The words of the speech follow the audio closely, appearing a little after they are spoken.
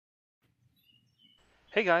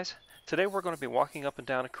Hey guys, today we're going to be walking up and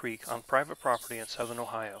down a creek on private property in southern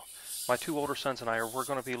Ohio. My two older sons and we're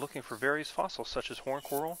going to be looking for various fossils such as horn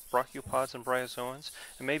coral, brachiopods and bryozoans,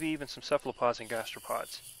 and maybe even some cephalopods and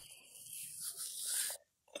gastropods.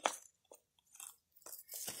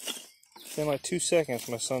 In like 2 seconds,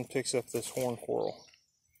 my son picks up this horn coral.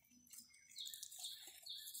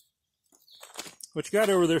 What you got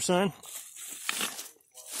over there, son?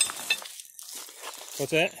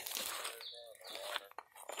 What's that?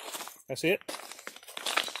 That's it?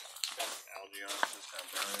 Algae on it, just kind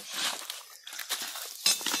of brownish.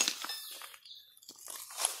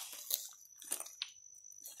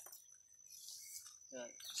 Yeah,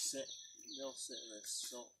 they'll sit in this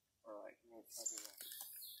silt or like little puddle.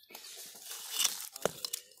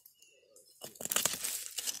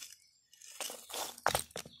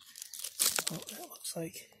 Oh, that looks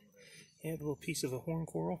like you have a little piece of a horn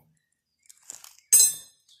coral.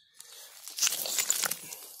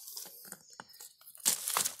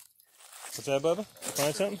 What's that, Bubba?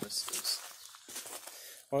 Find something?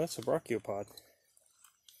 Oh, that's a brachiopod. There's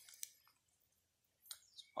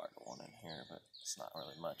part of one in here, but it's not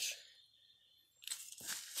really much.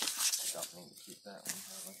 Don't need to keep that one,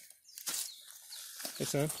 probably. Hey,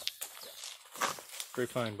 son. Very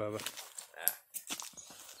fine, Bubba.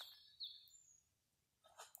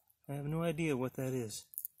 Yeah. I have no idea what that is.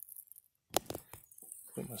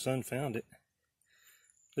 But my son found it.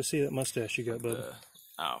 Let's see that mustache you got, Bubba.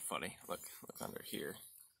 Oh, funny. Look under here.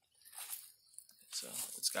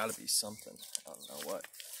 It's got to be something. I don't know what.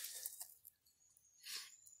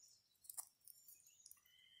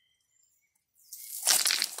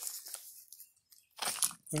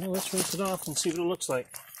 Well, let's rinse it off and see what it looks like.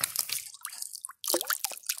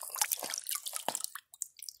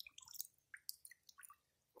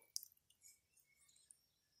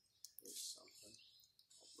 There's something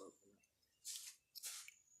broken.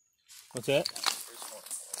 What's that? There's one.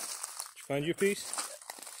 Did you find your piece?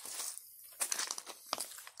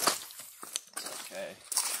 It's okay.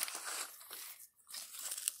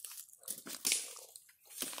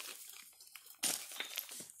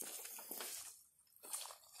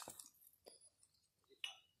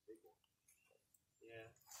 Yeah.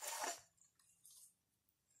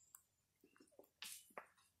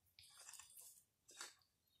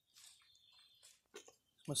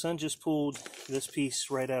 My son just pulled this piece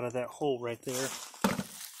right out of that hole right there.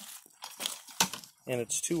 And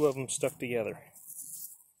it's two of them stuck together.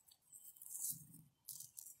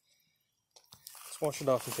 Let's wash it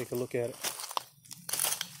off and take a look at it.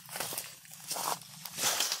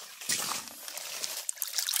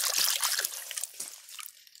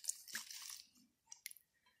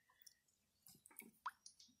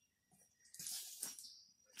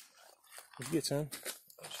 What'd you get, son?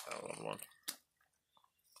 I just found another one.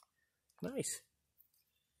 Nice.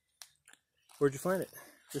 Where'd you find it?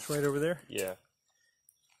 Just right over there? Yeah.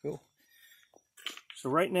 Cool. So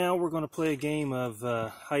right now we're going to play a game of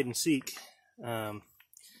hide and seek. Tell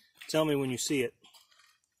me when you see it.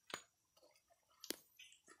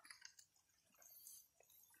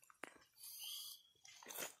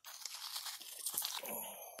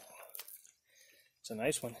 It's a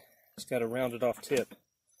nice one. It's got a rounded off tip.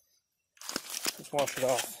 Let's wash it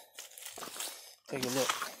off. Take a look.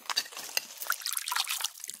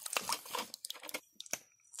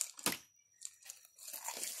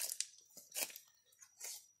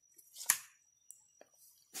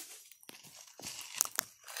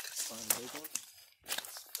 Find the big one.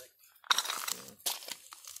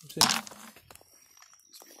 Let's see.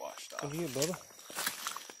 Needs to be washed off. What do you get, Bubba?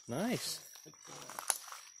 Nice.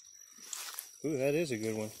 Ooh, that is a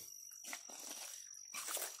good one.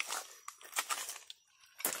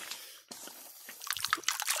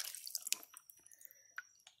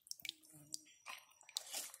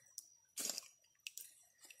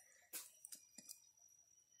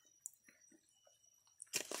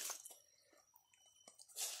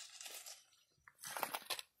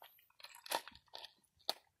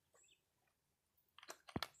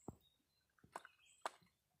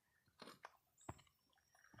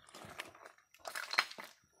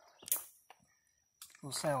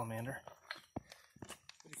 Little salamander.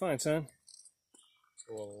 What'd you find, son? It's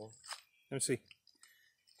a little one. Let me see.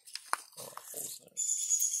 Oh, holes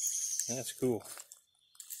there. That's cool.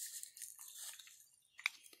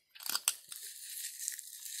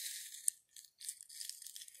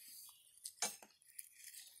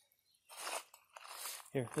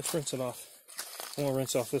 Here, let's rinse it off. I'm gonna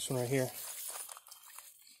rinse off this one right here.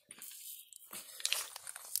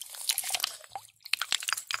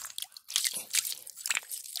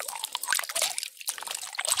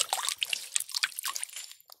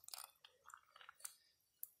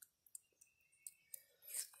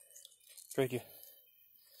 Trade you.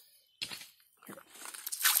 Here.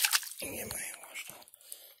 Get my hand washed off.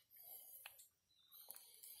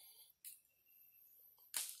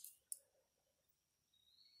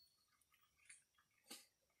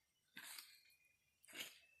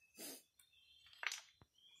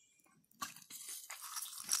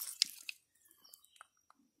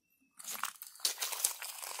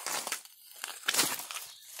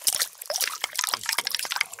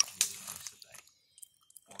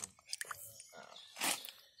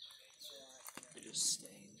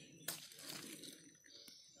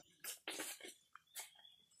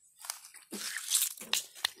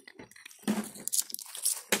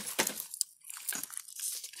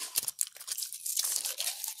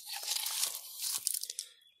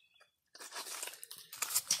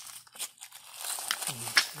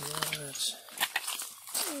 That's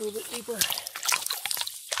a little bit deeper.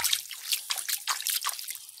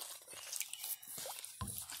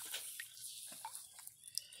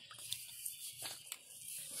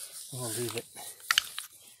 I'll leave it.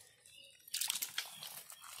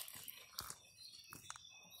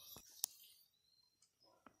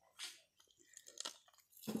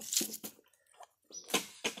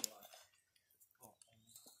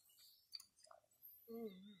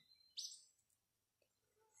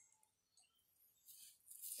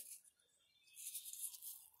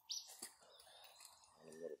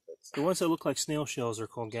 The ones that look like snail shells are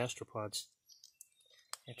called gastropods.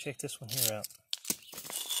 Yeah, check this one here out.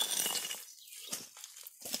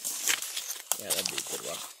 Yeah, that'd be a good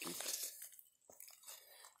rock to keep.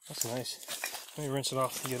 That's nice. Let me rinse it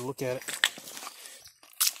off and get a look at it.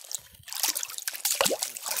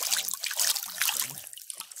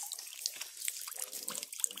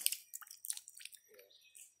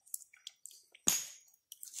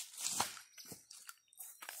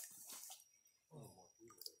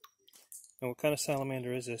 And what kind of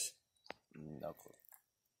salamander is this? No clue.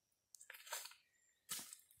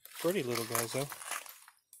 Pretty little guys though.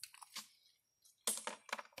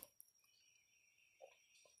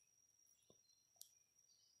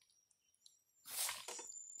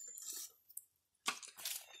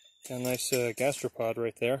 Got a nice gastropod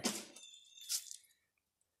right there.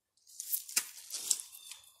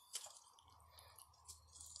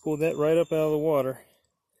 Pulled that right up out of the water.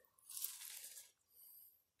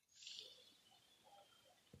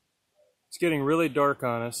 It's getting really dark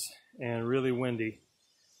on us and really windy.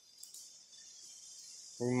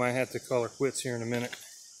 We might have to call her quits here in a minute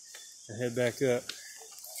and head back up.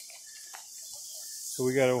 So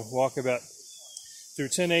we got to walk about through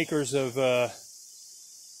 10 acres of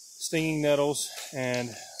stinging nettles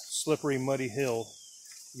and slippery muddy hill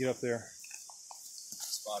to get up there.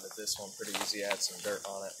 Spotted this one pretty easy. Had some dirt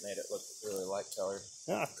on it, made it look really light colored.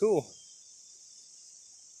 Ah, cool.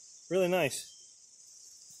 Really nice.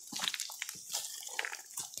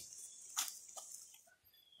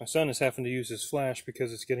 My son is having to use his flash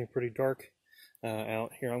because it's getting pretty dark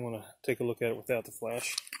out here. I'm going to take a look at it without the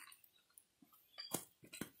flash.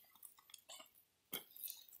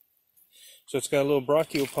 So it's got a little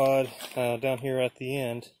brachiopod down here at the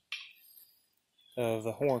end of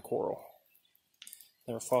the horn coral.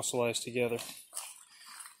 They're fossilized together.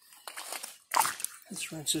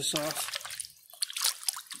 Let's rinse this off.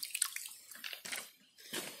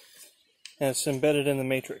 And it's embedded in the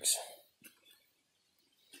matrix.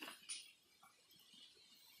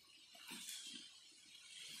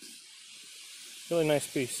 Really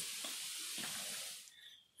nice piece.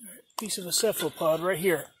 Piece of a cephalopod right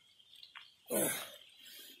here.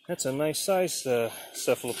 That's a nice sized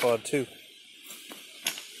cephalopod too.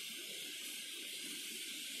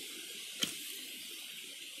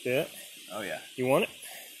 Yeah. Oh yeah. You want it?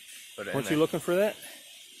 Put it Weren't in you there. looking for that?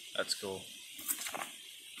 That's cool.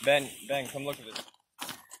 Ben, come look at this.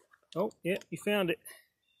 Oh, yeah, you found it.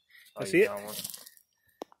 Oh, I you see it. found one?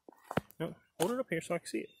 No, hold it up here so I can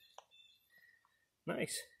see it.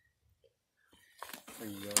 Nice. Are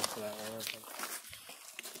you going for that one?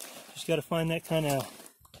 Just got to find that kind of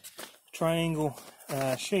triangle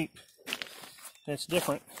shape that's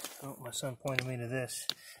different. Oh, my son pointed me to this.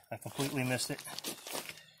 I completely missed it.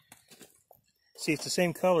 See, it's the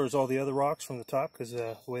same color as all the other rocks from the top because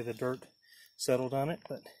the way the dirt settled on it.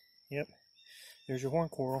 But, yep, there's your horn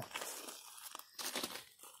coral.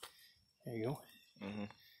 There you go.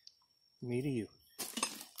 Me to you.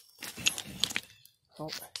 Oh,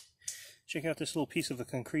 check out this little piece of a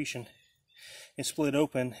concretion. It split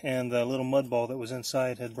open and the little mud ball that was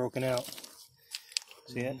inside had broken out.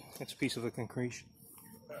 See it? It's a piece of a concretion.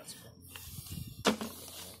 That's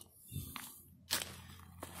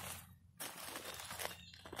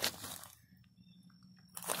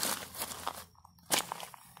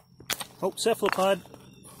cool. Oh, cephalopod.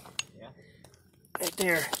 Yeah. Right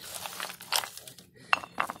there.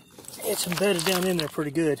 It's embedded down in there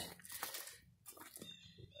pretty good.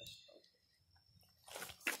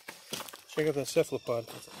 Check out that cephalopod.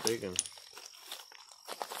 That's a big one.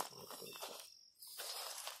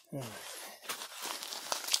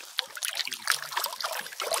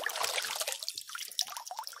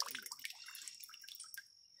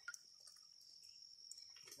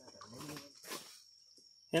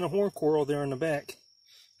 And a horn coral there in the back.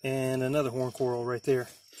 And another horn coral right there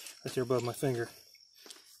above my finger.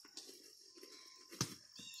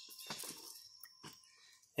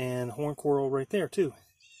 And horn coral right there too.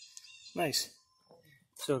 Nice.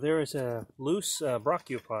 So there is a loose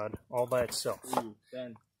brachiopod all by itself. Ooh,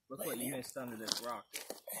 Ben, look what you missed under this rock.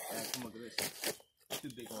 Ben, come look at this. Two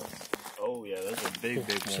big ones. Oh yeah, those are big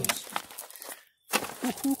ones.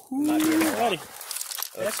 Not doing a lot.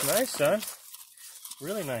 That's nice, son.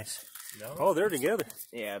 Really nice. No? Oh, they're together.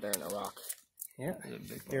 Yeah, they're in a rock. Yeah.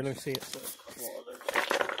 Here, let me see it.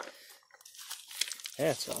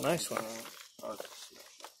 That's a nice one.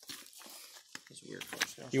 It's weird.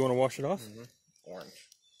 You want to wash it off? Orange.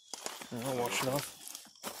 I'll wash it off.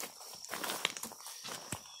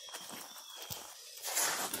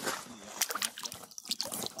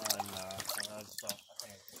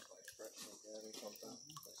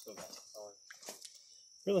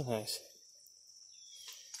 Really nice.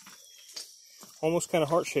 Almost kind of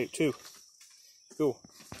heart-shaped too. Cool.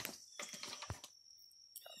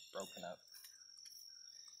 Broken up.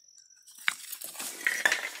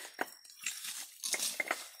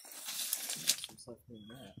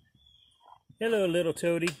 Hello, little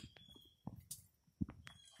toady.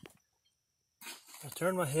 I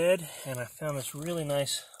turned my head and I found this really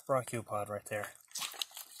nice brachiopod right there.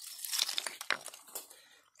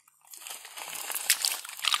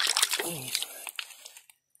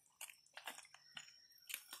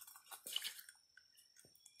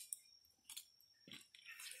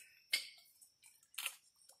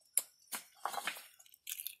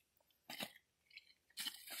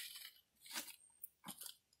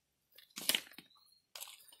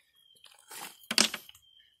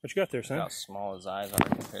 What you got there, son? Look how small his eyes are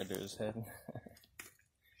compared to his head.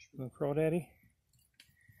 Little crawdaddy.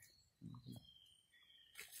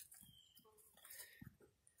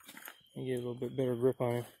 You get a little bit better grip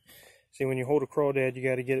on him. See, when you hold a crawdad, you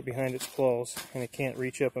got to get it behind its claws, and it can't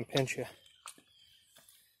reach up and pinch you.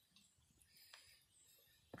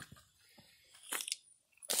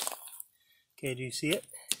 Okay, do you see it?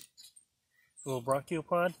 A little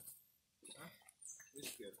brachiopod.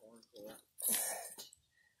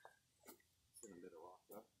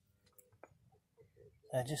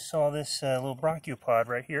 I just saw this little brachiopod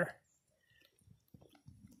right here.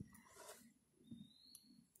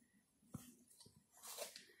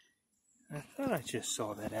 I thought I just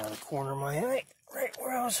saw that out of the corner of my eye, right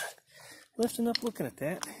where I was lifting up looking at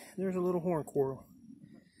that. There's a little horn coral.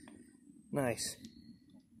 Nice.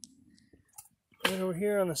 Right over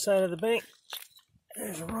here on the side of the bank,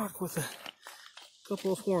 there's a rock with a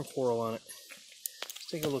couple of horn coral on it. Let's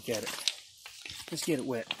take a look at it. Let's get it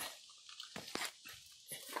wet.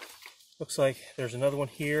 Looks like there's another one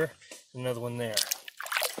here, another one there.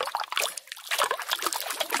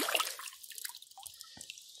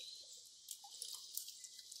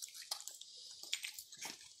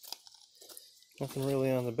 Nothing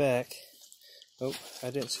really on the back. Oh,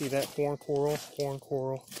 I didn't see that horn coral, horn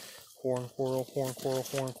coral, horn coral, horn coral,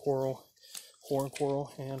 horn coral, horn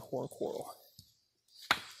coral, and horn coral.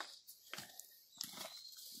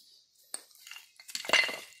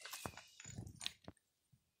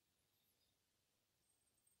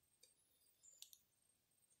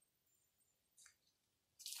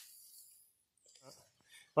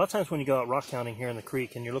 A lot of times when you go out rock hounding here in the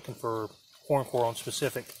creek and you're looking for horn coral in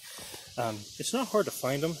specific, it's not hard to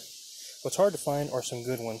find them. What's hard to find are some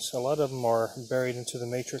good ones. A lot of them are buried into the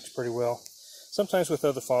matrix pretty well. Sometimes with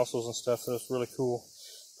other fossils and stuff, that's really cool.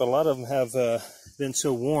 But a lot of them have been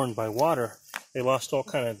so worn by water, they lost all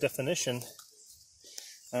kind of definition.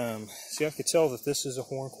 See, I could tell that this is a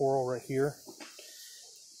horn coral right here.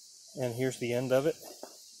 And here's the end of it.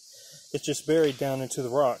 It's just buried down into the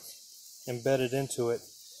rock, embedded into it.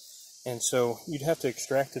 And so you'd have to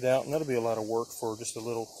extract it out, and that'll be a lot of work for just a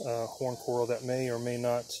little horn coral that may or may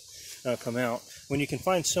not come out. When you can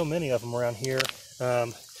find so many of them around here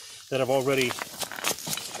that have already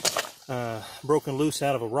broken loose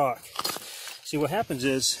out of a rock. See, what happens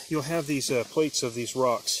is you'll have these plates of these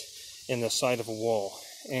rocks in the side of a wall,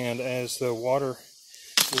 and as the water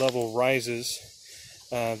level rises,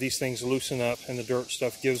 these things loosen up and the dirt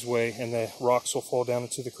stuff gives way and the rocks will fall down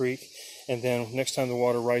into the creek. And then next time the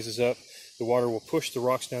water rises up, the water will push the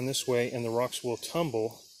rocks down this way, and the rocks will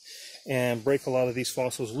tumble and break a lot of these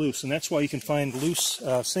fossils loose. And that's why you can find loose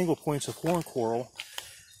single points of horn coral,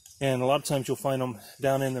 and a lot of times you'll find them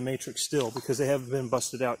down in the matrix still because they haven't been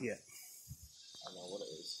busted out yet. I don't know what it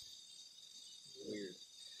is. Weird.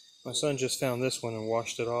 My son just found this one and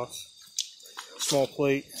washed it off. Small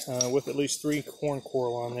plate with at least 3 horn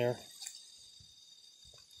coral on there.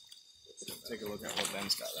 Let's take a look at what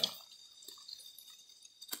Ben's got now.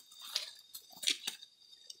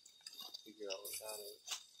 Figure out what that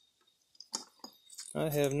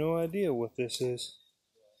is. I have no idea what this is.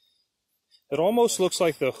 It almost looks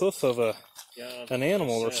like the hoof of an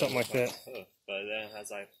animal or something like that. Hoof, but then it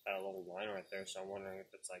has like that little line right there, so I'm wondering if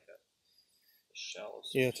it's like a shell.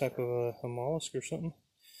 Yeah, type of a mollusk or something.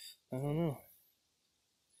 I don't know.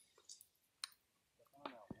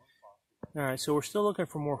 Alright, so we're still looking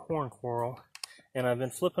for more horn coral, and I've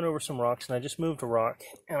been flipping over some rocks, and I just moved a rock,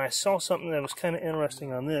 and I saw something that was kind of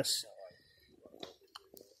interesting on this.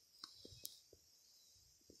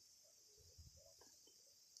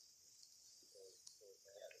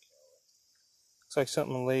 Looks like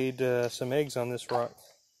something laid some eggs on this rock.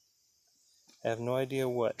 I have no idea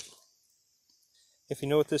what. If you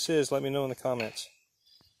know what this is, let me know in the comments.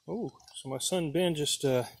 Oh, so my son Ben just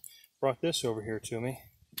brought this over here to me.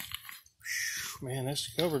 Man,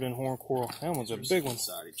 that's covered in horn coral. That one's a big one.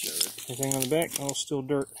 Beside each other. Anything on the back? Oh, still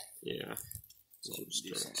dirt. Yeah.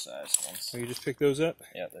 Decent sized ones. So you just pick those up?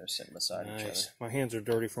 Yeah, they're sitting beside each other. Nice. My hands are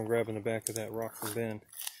dirty from grabbing the back of that rock from Ben.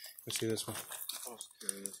 Let's see this one.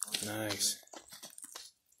 Nice.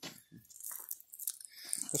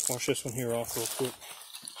 Let's wash this one here off real quick.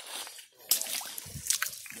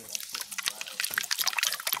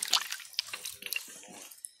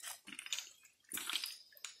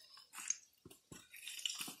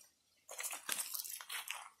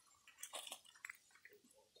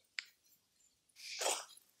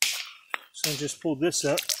 So I just pulled this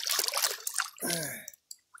up.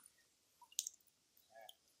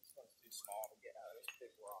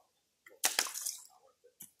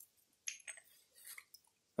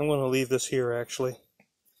 I'm going to leave this here actually.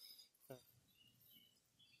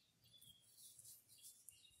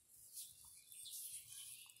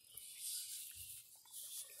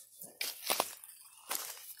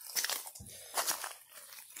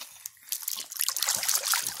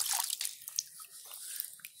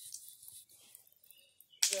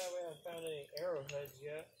 Yeah, we haven't found any arrowheads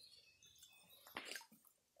yet.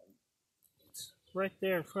 It's right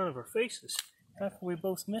there in front of our faces. How can we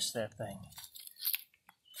both miss that thing?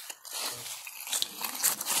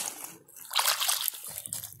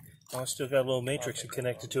 Oh, it's still got a little matrix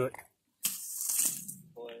connected to it.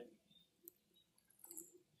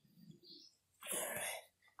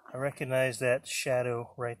 I recognize that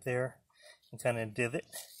shadow right there and kind of divot.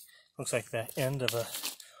 Looks like the end of a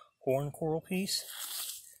horn coral piece.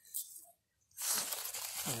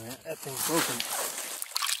 And that thing's broken.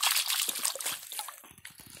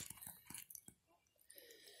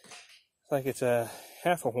 It's like it's a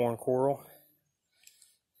half a horn coral.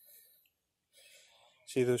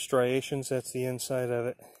 See those striations? That's the inside of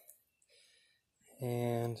it.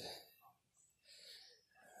 And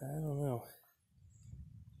I don't know.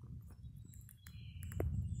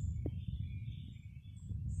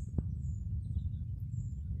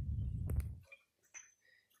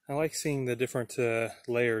 I like seeing the different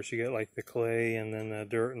layers. You get like the clay and then the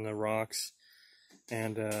dirt and the rocks.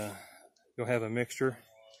 And you'll have a mixture.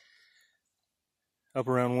 Up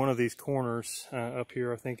around one of these corners, up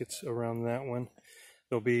here, I think it's around that one.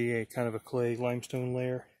 There'll be a kind of a clay limestone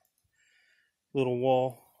layer, little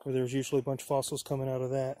wall where there's usually a bunch of fossils coming out of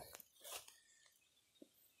that.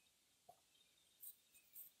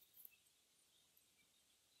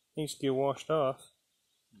 Needs to get washed off.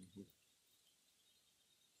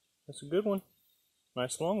 That's a good one.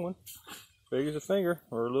 Nice long one. Big as a finger,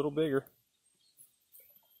 or a little bigger.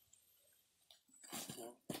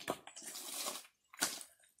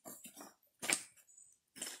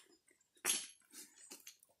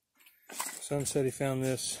 Son said he found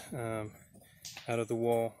this out of the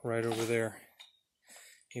wall right over there.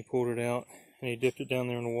 He pulled it out and he dipped it down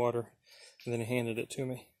there in the water and then he handed it to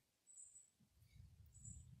me.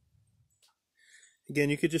 Again,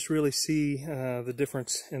 you could just really see the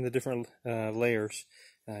difference in the different layers.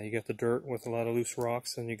 You got the dirt with a lot of loose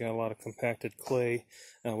rocks, and you got a lot of compacted clay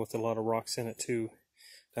with a lot of rocks in it too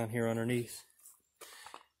down here underneath.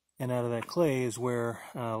 And out of that clay is where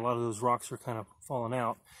a lot of those rocks are kind of falling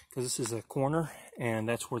out, because this is a corner and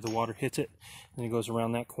that's where the water hits it and it goes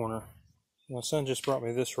around that corner. My son just brought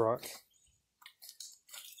me this rock.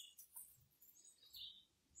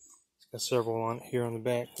 It's Got several on here on the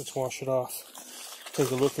back. Let's wash it off.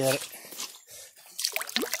 Take a look at it.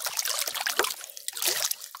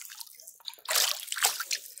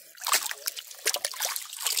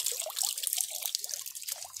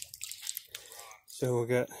 So we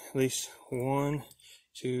got at least 1,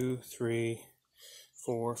 2, 3,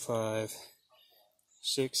 4, 5,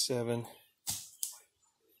 6, 7.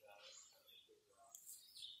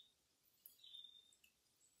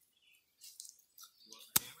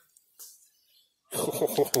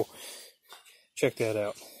 Oh, check that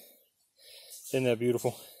out. Isn't that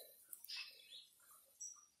beautiful?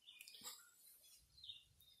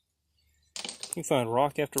 You can find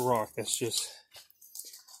rock after rock. That's just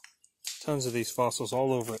tons of these fossils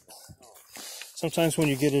all over it. Sometimes when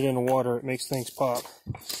you get it in the water, it makes things pop.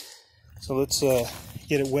 So let's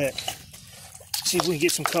get it wet. See if we can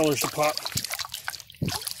get some colors to pop.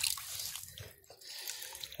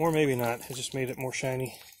 Or maybe not. It just made it more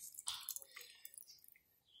shiny.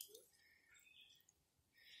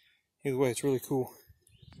 Either way, it's really cool.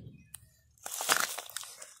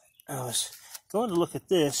 Let's go to look at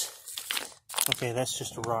this. Okay, that's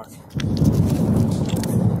just a rock.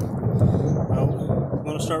 Well, it's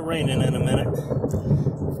going to start raining in a minute.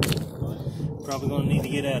 Probably going to need to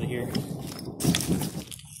get out of here.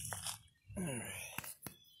 Alright.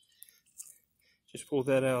 Just pulled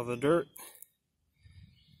that out of the dirt.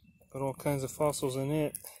 Got all kinds of fossils in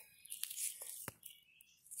it.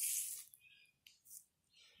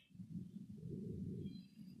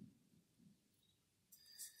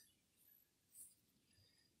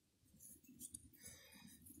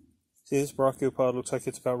 See, this brachiopod looks like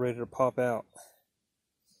it's about ready to pop out.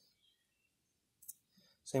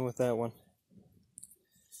 Same with that one.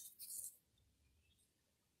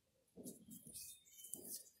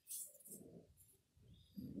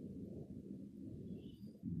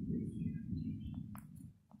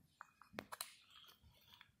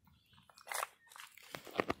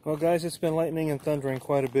 Well guys, it's been lightning and thundering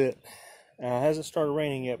quite a bit. It hasn't started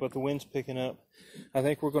raining yet, but the wind's picking up. I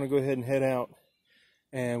think we're going to go ahead and head out.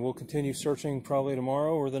 And we'll continue searching probably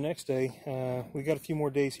tomorrow or the next day. We got a few more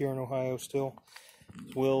days here in Ohio still.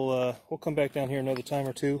 We'll come back down here another time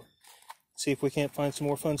or two. See if we can't find some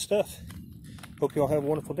more fun stuff. Hope you all have a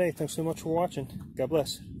wonderful day. Thanks so much for watching. God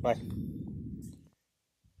bless. Bye.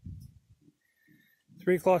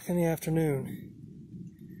 3 o'clock in the afternoon.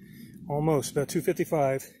 Almost, about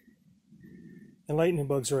 2:55. And lightning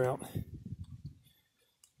bugs are out.